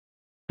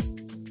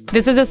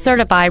This is a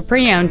certified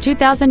pre-owned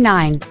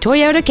 2009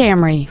 Toyota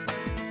Camry.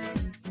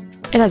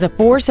 It has a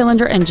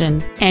 4-cylinder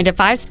engine and a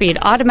 5-speed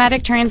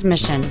automatic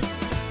transmission.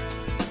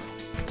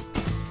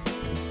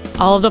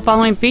 All of the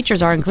following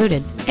features are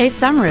included: a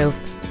sunroof,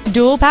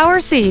 dual power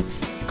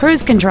seats,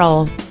 cruise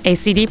control, a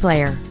CD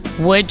player,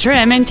 wood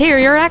trim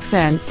interior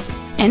accents,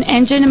 an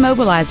engine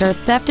immobilizer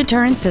theft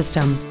deterrent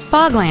system,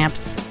 fog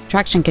lamps,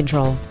 traction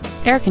control,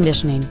 air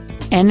conditioning,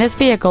 and this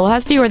vehicle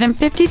has fewer than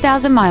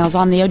 50,000 miles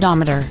on the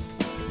odometer.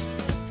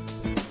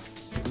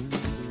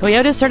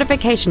 Toyota's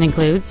certification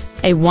includes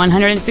a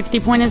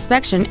 160-point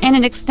inspection and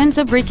an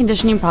extensive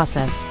reconditioning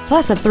process,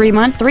 plus a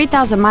 3-month,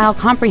 3,000-mile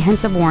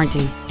comprehensive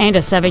warranty and a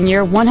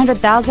 7-year,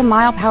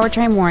 100,000-mile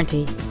powertrain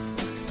warranty.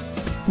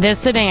 This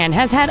sedan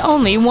has had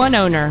only one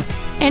owner,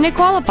 and it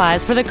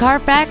qualifies for the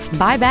Carfax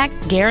buyback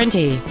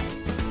guarantee.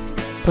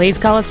 Please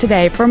call us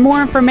today for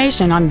more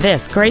information on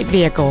this great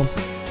vehicle.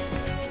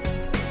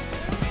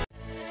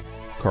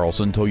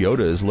 Carlson Toyota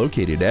is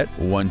located at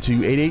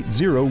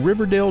 12880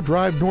 Riverdale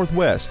Drive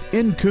Northwest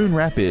in Coon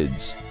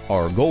Rapids.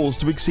 Our goal is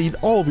to exceed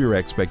all of your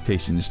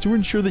expectations to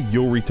ensure that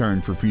you'll return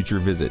for future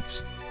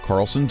visits.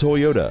 Carlson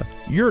Toyota,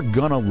 you're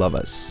gonna love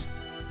us.